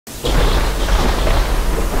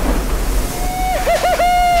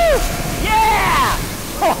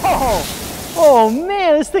Oh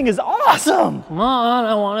man, this thing is awesome! Come on,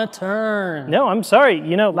 I want to turn. No, I'm sorry.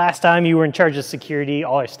 You know, last time you were in charge of security,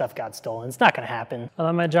 all our stuff got stolen. It's not gonna happen. I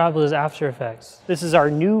thought my job was After Effects. This is our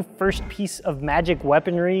new first piece of magic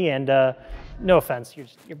weaponry, and no offense,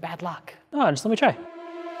 you're bad luck. Oh, just let me try.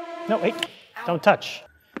 No, wait, don't touch.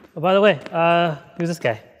 Oh, by the way, who's this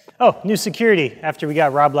guy? Oh, new security. After we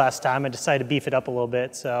got robbed last time, I decided to beef it up a little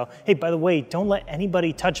bit. So, hey, by the way, don't let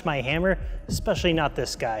anybody touch my hammer, especially not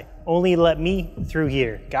this guy. Only let me through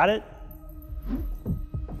here. Got it?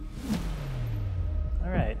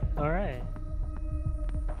 All right, all right.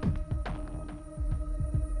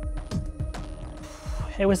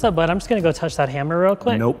 Hey, what's up, bud? I'm just gonna go touch that hammer real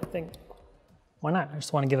quick. Nope. Why not? I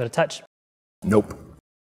just want to give it a touch. Nope.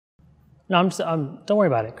 No, don't worry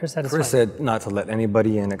about it. Chris said it's Chris fine. said not to let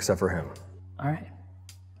anybody in except for him. All right.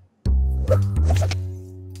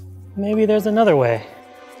 Maybe there's another way.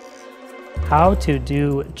 How to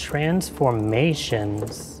do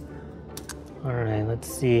transformations. All right, let's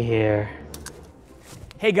see here.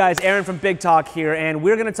 Hey guys, Aaron from Big Talk here, and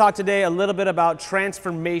we're gonna talk today a little bit about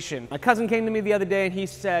transformation. My cousin came to me the other day and he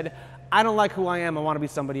said, I don't like who I am, I wanna be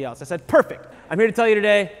somebody else. I said, perfect. I'm here to tell you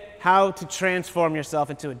today how to transform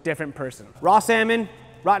yourself into a different person. Raw salmon,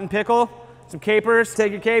 rotten pickle, some capers.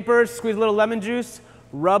 Take your capers, squeeze a little lemon juice,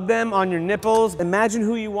 rub them on your nipples. Imagine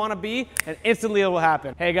who you wanna be, and instantly it will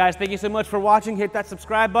happen. Hey guys, thank you so much for watching. Hit that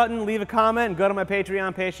subscribe button, leave a comment, and go to my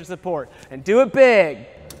Patreon page to support. And do it big.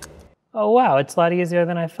 Oh wow, it's a lot easier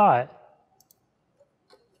than I thought.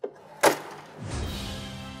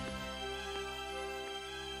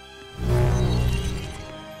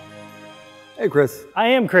 Hey, Chris. I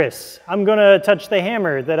am Chris. I'm gonna touch the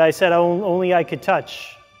hammer that I said only I could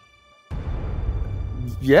touch.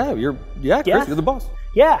 Yeah, Chris, Yeah? you're the boss.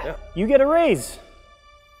 Yeah, you get a raise.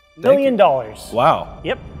 $1 million. Wow.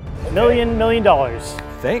 Yep, million dollars.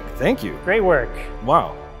 Thank you. Great work.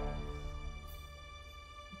 Wow.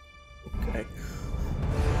 Okay.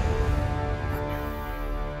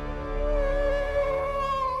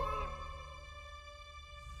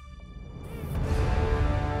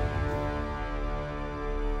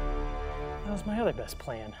 That was my other best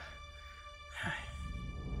plan.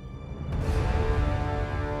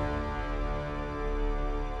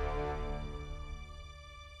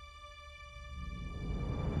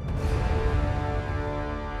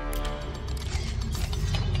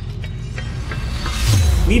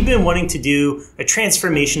 We've been wanting to do a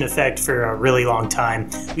transformation effect for a really long time.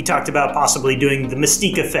 We talked about possibly doing the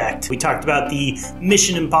Mystique effect. We talked about the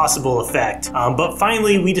Mission Impossible effect. But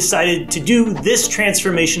finally, we decided to do this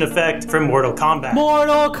transformation effect from Mortal Kombat.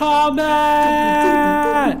 Mortal Kombat!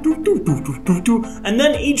 And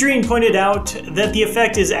then Adrian pointed out that the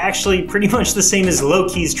effect is actually pretty much the same as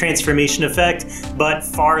Loki's transformation effect, but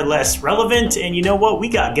far less relevant. And you know what? We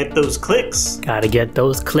gotta get those clicks. Gotta get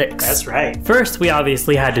those clicks. That's right. First, we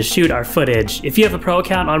obviously had to shoot our footage. If you have a pro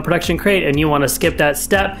account on ProductionCrate and you want to skip that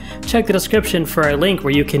step, check the description for our link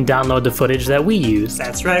where you can download the footage that we use.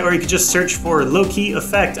 That's right, or you could just search for Loki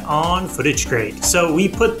effect on ProductionCrate. So we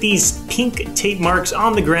put these pink tape marks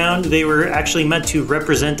on the ground. They were actually meant to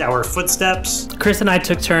represent our footsteps. Chris and I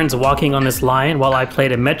took turns walking on this line while I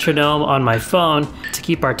played a metronome on my phone to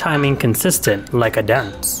keep our timing consistent, like a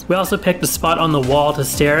dance. We also picked a spot on the wall to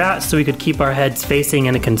stare at so we could keep our heads facing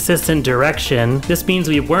in a consistent direction. This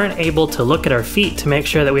means we weren't able to look at our feet to make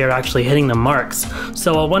sure that we were actually hitting the marks.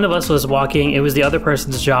 So while one of us was walking, it was the other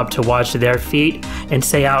person's job to watch their feet and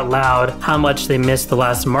say out loud how much they missed the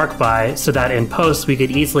last mark by, so that in post we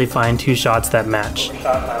could easily find two shots that match.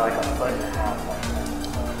 Shot by like a foot and a half.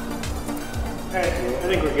 Alright, I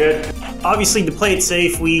think we're good. Obviously, to play it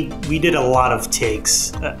safe, we did a lot of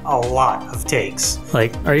takes. A lot of takes.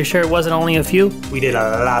 Like, are you sure it wasn't only a few? We did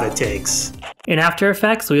a lot of takes. In After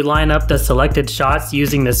Effects, we line up the selected shots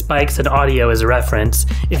using the spikes and audio as a reference.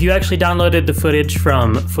 If you actually downloaded the footage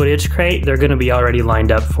from ProductionCrate, they're going to be already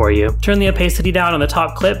lined up for you. Turn the opacity down on the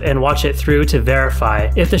top clip and watch it through to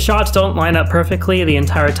verify. If the shots don't line up perfectly the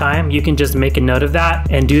entire time, you can just make a note of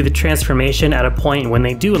that and do the transformation at a point when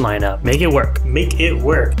they do line up. Make it work. Make it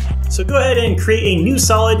work. So go ahead and create a new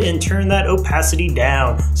solid and turn that opacity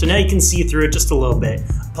down. So now you can see through it just a little bit.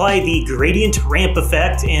 Apply the gradient ramp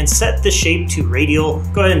effect and set the shape to radial.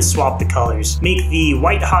 Go ahead and swap the colors. Make the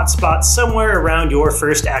white hotspot somewhere around your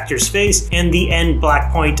first actor's face and the end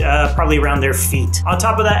black point probably around their feet. On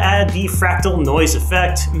top of that, add the Fractal Noise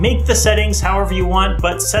effect. Make the settings however you want,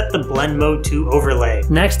 but set the blend mode to overlay.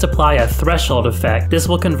 Next, apply a threshold effect. This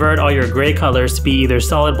will convert all your gray colors to be either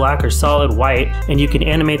solid black or solid white, and you can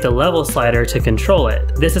animate the level slider to control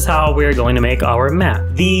it. This is how we're going to make our map.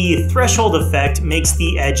 The threshold effect makes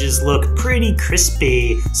the edges look pretty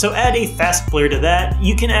crispy. So add a fast blur to that.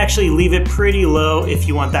 You can actually leave it pretty low if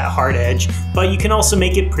you want that hard edge, but you can also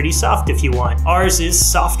make it pretty soft if you want. Ours is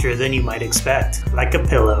softer than you might expect, like a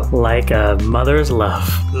pillow. Like a mother's love.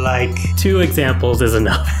 Like 2 examples is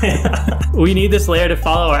enough. We need this layer to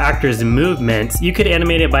follow our actor's movements. You could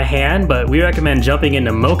animate it by hand, but we recommend jumping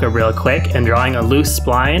into Mocha real quick and drawing a loose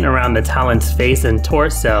spline around the talent's face and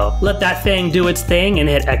torso. Let that thing do its thing and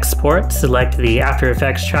hit export. Select the After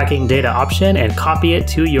Effects tracking data option and copy it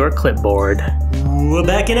to your clipboard. Well,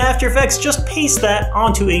 back in After Effects, just paste that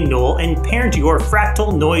onto a null and parent your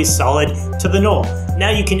Fractal Noise solid to the null.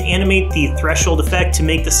 Now you can animate the threshold effect to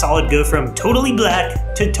make the solid go from totally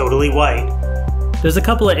black to totally white. There's a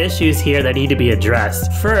couple of issues here that need to be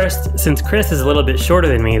addressed. First, since Chris is a little bit shorter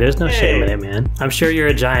than me, there's no shame in it, man. I'm sure you're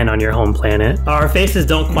a giant on your home planet. Our faces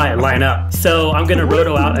don't quite line up, so I'm gonna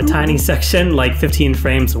roto out a tiny section, like 15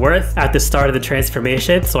 frames worth, at the start of the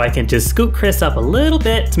transformation, so I can just scoop Chris up a little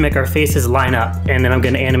bit to make our faces line up, and then I'm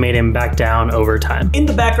gonna animate him back down over time. In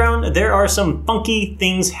the background, there are some funky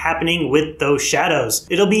things happening with those shadows.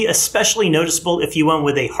 It'll be especially noticeable if you went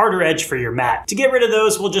with a harder edge for your matte. To get rid of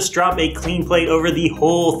those, we'll just drop a clean plate over the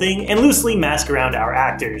whole thing and loosely mask around our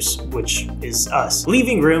actors, which is us,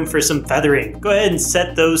 leaving room for some feathering. Go ahead and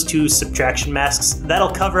set those to subtraction masks.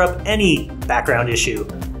 That'll cover up any background issue.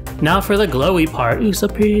 Now for the glowy part. Ooh, so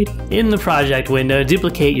pretty. In the project window,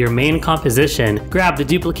 duplicate your main composition. Grab the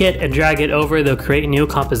duplicate and drag it over the Create New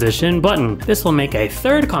Composition button. This will make a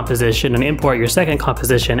third composition and import your second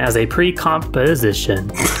composition as a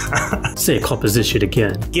pre-composition. Say composition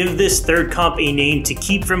again. Give this third comp a name to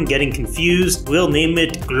keep from getting confused. We'll name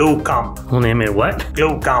it Glow Comp. We'll name it what?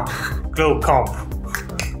 Glow Comp. Glow Comp.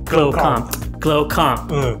 Glow Comp. Glow Comp.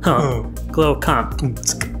 Glow Comp.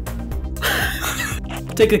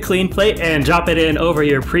 Take a clean plate and drop it in over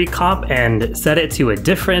your pre-comp and set it to a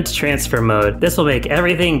different transfer mode. This will make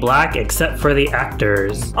everything black except for the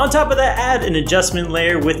actors. On top of that, add an adjustment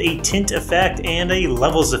layer with a tint effect and a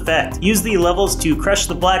levels effect. Use the levels to crush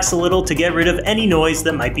the blacks a little to get rid of any noise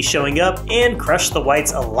that might be showing up, and crush the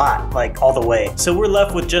whites a lot, like all the way. So we're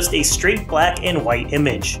left with just a straight black and white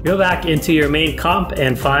image. Go back into your main comp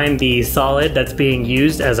and find the solid that's being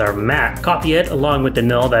used as our matte. Copy it along with the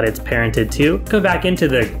null that it's parented to. Go back into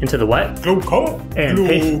the what? Glow Comp. And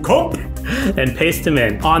Glow Comp. And paste them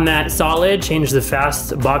in. On that solid, change the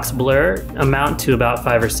fast box blur amount to about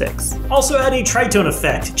 5 or 6. Also add a tritone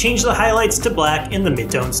effect. Change the highlights to black and the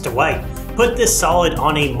midtones to white. Put this solid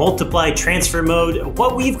on a multiply transfer mode.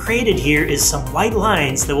 What we've created here is some white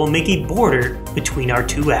lines that will make a border between our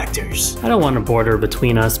two actors. I don't want a border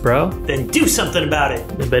between us, bro. Then do something about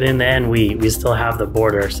it. But in the end, we still have the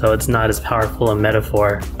border, so it's not as powerful a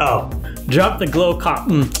metaphor. Oh. Drop the glow comp.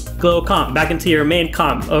 Glow comp back into your main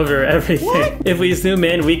comp over everything. What? If we zoom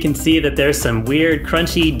in, we can see that there's some weird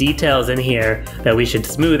crunchy details in here that we should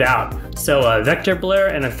smooth out. So a vector blur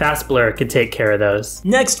and a fast blur could take care of those.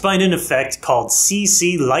 Next, find an effect called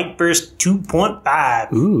CC Light Burst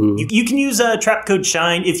 2.5. Ooh. You can use trap code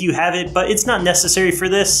shine if you have it, but it's not necessary for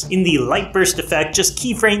this. In the light burst effect, just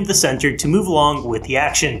keyframe the center to move along with the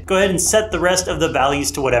action. Go ahead and set the rest of the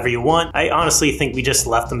values to whatever you want. I honestly think we just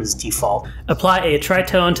left them as default. Apply a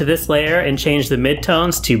tritone to this layer and change the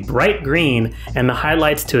midtones to bright green and the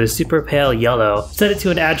highlights to a super pale yellow. Set it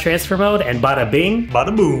to an add transfer mode and bada bing,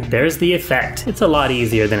 Bada boom. there's the effect. It's a lot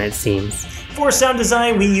easier than it seems. For sound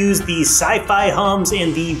design, we use the sci-fi hums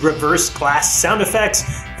and the reverse glass sound effects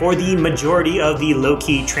for the majority of the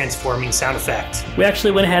Loki transforming sound effect. We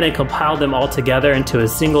actually went ahead and compiled them all together into a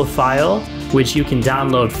single file, which you can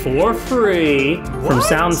download for free from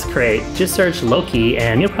ProductionCrate. Just search Loki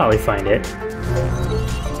and you'll probably find it.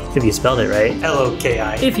 If you spelled it right.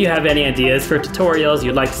 L-O-K-I. If you have any ideas for tutorials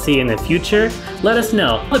you'd like to see in the future, let us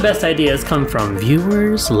know. The best ideas come from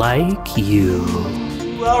viewers like you.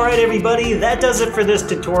 Alright everybody, that does it for this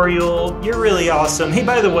tutorial. You're really awesome. Hey,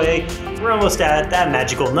 by the way, we're almost at that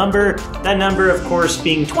magical number. That number, of course,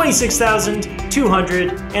 being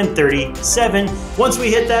 26,237. Once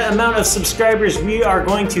we hit that amount of subscribers, we are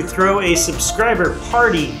going to throw a subscriber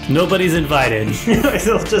party. Nobody's invited.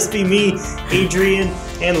 It'll just be me, Adrian,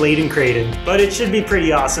 and Layden Creighton. But it should be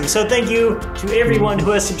pretty awesome. So thank you to everyone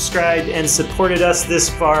who has subscribed and supported us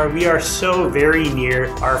this far. We are so very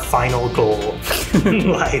near our final goal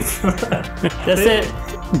in life. That's it.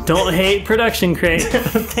 Don't hate ProductionCrate.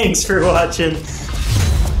 Thanks for watching.